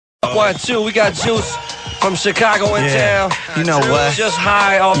1-2, we got Juice from Chicago in town. You know what? Just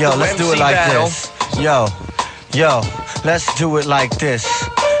high off the let's do it like battle. this. Let's do it like this.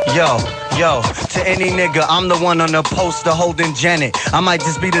 To any nigga, I'm the one on the poster holding Janet. I might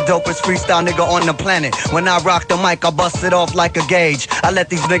just be the dopest freestyle nigga on the planet. When I rock the mic, I bust it off like a gauge. I let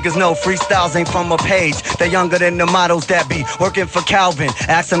these niggas know freestyles ain't from a page. They're younger than the models that be working for Calvin.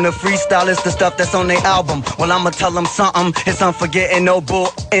 Ask them to freestyle, it's the stuff that's on their album. Well, I'ma tell them something, it's unforgetting, no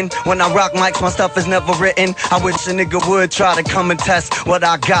bull-in. When I rock mics, my stuff is never written. I wish a nigga would try to come and test what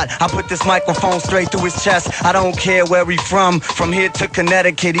I got. I put this microphone straight through his chest. I don't care where he from here to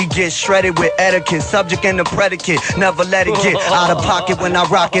Connecticut. He gets shredded with etiquette, subject and the predicate. Never let it get out of pocket when I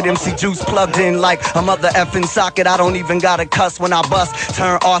rock it. MC Juice plugged in like a mother effing socket. I don't even gotta cuss when I bust.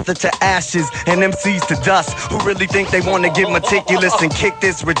 Turn Arthur to ashes and MCs to dust. Who really think they wanna get meticulous and kick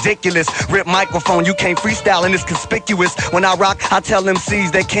this ridiculous rip microphone? You can't freestyle and it's conspicuous. When I rock, I tell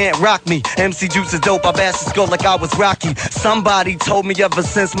MCs they can't rock me. MC Juice is dope, I bash his skull like I was Rocky. Somebody told me ever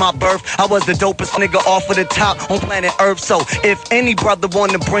since my birth I was the dopest nigga off of the top on planet Earth. So if any brother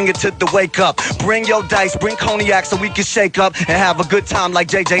wanna bring it to the wake up, bring your dice, bring cognac so we can shake up and have a good time like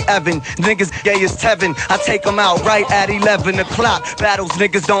JJ Evan. Niggas gay as Tevin, I take them out right at 11 o'clock. Battles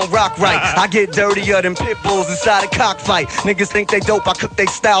niggas don't rock right. I get dirtier than pit bulls inside a cockfight. Niggas think they dope, I cook they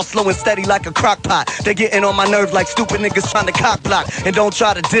style slow and steady like a crock pot. They getting on my nerves like stupid niggas trying to cock block. And don't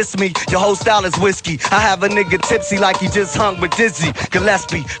try to diss me, your whole style is whiskey. I have a nigga tipsy like he just hung with Dizzy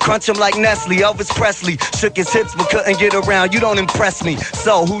Gillespie. Crunch him like Nestle, Elvis Presley. Shook his hips but couldn't get around, you don't impress me.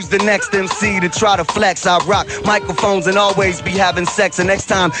 So who's the next MC to try to flex? I rock microphones and always be having sex. And next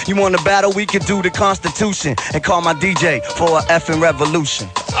time you want to battle, we could do the Constitution and call my DJ for a effing revolution.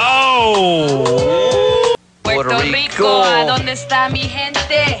 Oh! Puerto Rico, ¿a dónde está mi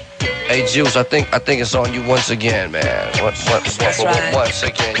gente? Hey Juice, I think it's on you once again, man. Once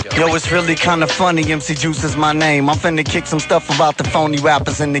again, Yo, it's really kinda funny, MC Juice is my name. I'm finna kick some stuff about the phony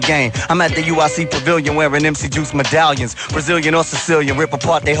rappers in the game. I'm at the UIC Pavilion wearing MC Juice medallions. Brazilian or Sicilian, rip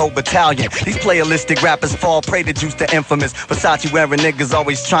apart they whole battalion. These playalistic rappers fall prey to Juice the infamous. Versace wearing niggas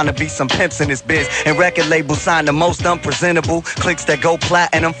always trying to be some pimps in this biz. And record labels sign the most unpresentable clicks that go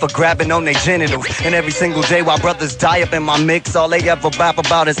platinum for grabbing on their genitals. And every single day while brothers die up in my mix, all they ever rap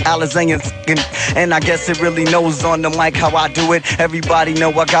about is Alizé and I guess it really knows on the mic how I do it. Everybody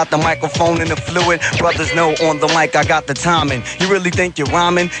know I got the microphone and the fluid. Brothers know on the mic I got the timing. You really think you're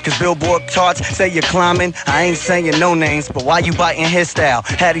rhyming? Cause Billboard charts say you're climbing. I ain't saying no names, but why you biting his style?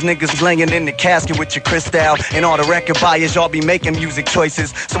 Had these niggas laying in the casket with your crystal. And all the record buyers, y'all be making music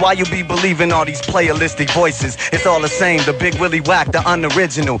choices. So why you be believing all these playalistic voices? It's all the same, the Big Willie Whack, the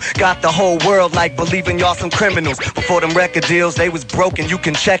unoriginal. Got the whole world like believing y'all some criminals. Before them record deals, they was broken, you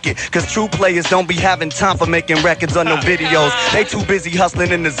can check it. Cause true players don't be having time for making records or no videos. They too busy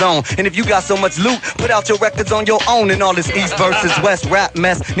hustling in the zone. And if you got so much loot, put out your records on your own. And all this East versus West rap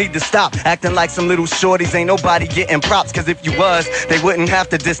mess need to stop. Acting like some little shorties, ain't nobody getting props. Cause if you was, they wouldn't have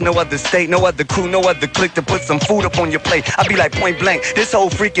to diss no other state, no other crew, no other clique to put some food up on your plate. I be like point blank, this whole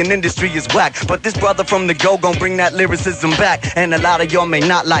freaking industry is whack. But this brother from the go gon' bring that lyricism back. And a lot of y'all may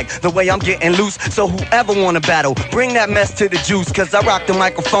not like the way I'm getting loose. So whoever wanna battle, bring that mess to the Juice. Cause I rock the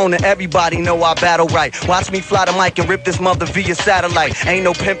microphone and everybody know I battle right. Watch me fly the mic and rip this mother via satellite. Ain't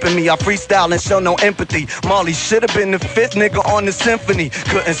no pimping me, I freestyle and show no empathy. Marley should've been the fifth nigga on the symphony.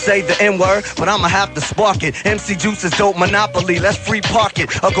 Couldn't say the N-word, but I'ma have to spark it. MC Juice is dope monopoly, let's free park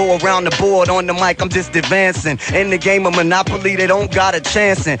it. I'll go around the board on the mic, I'm just advancing. In the game of Monopoly, they don't got a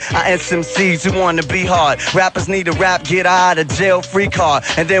chance in. I SMCs who wanna be hard. Rappers need a rap, get out of jail free card.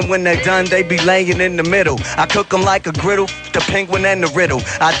 And then when they're done, they be laying in the middle. I cook them like a griddle, the penguin and the riddle.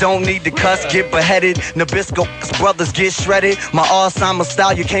 I don't need to cuss, get beheaded. Nabisco brothers get shredded. My Alzheimer's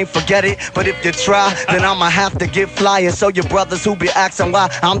style, you can't forget it. But if you try, then I'ma have to get fly and show your brothers who be asking why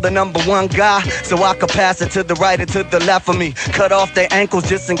I'm the #1 guy. So I could pass it to the right and to the left of me. Cut off their ankles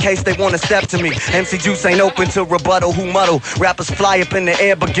just in case they wanna step to me. MC Juice ain't open to rebuttal, who muddle. Rappers fly up in the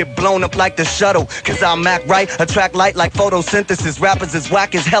air but get blown up like the shuttle. Cause I'm act right, attract light like photosynthesis. Rappers is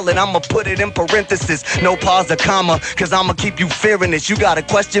whack as hell and I'ma put it in parenthesis. No pause or comma, cause I'ma keep you fearing this. You got a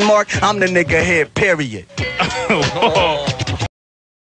question mark? I'm the nigga here, period.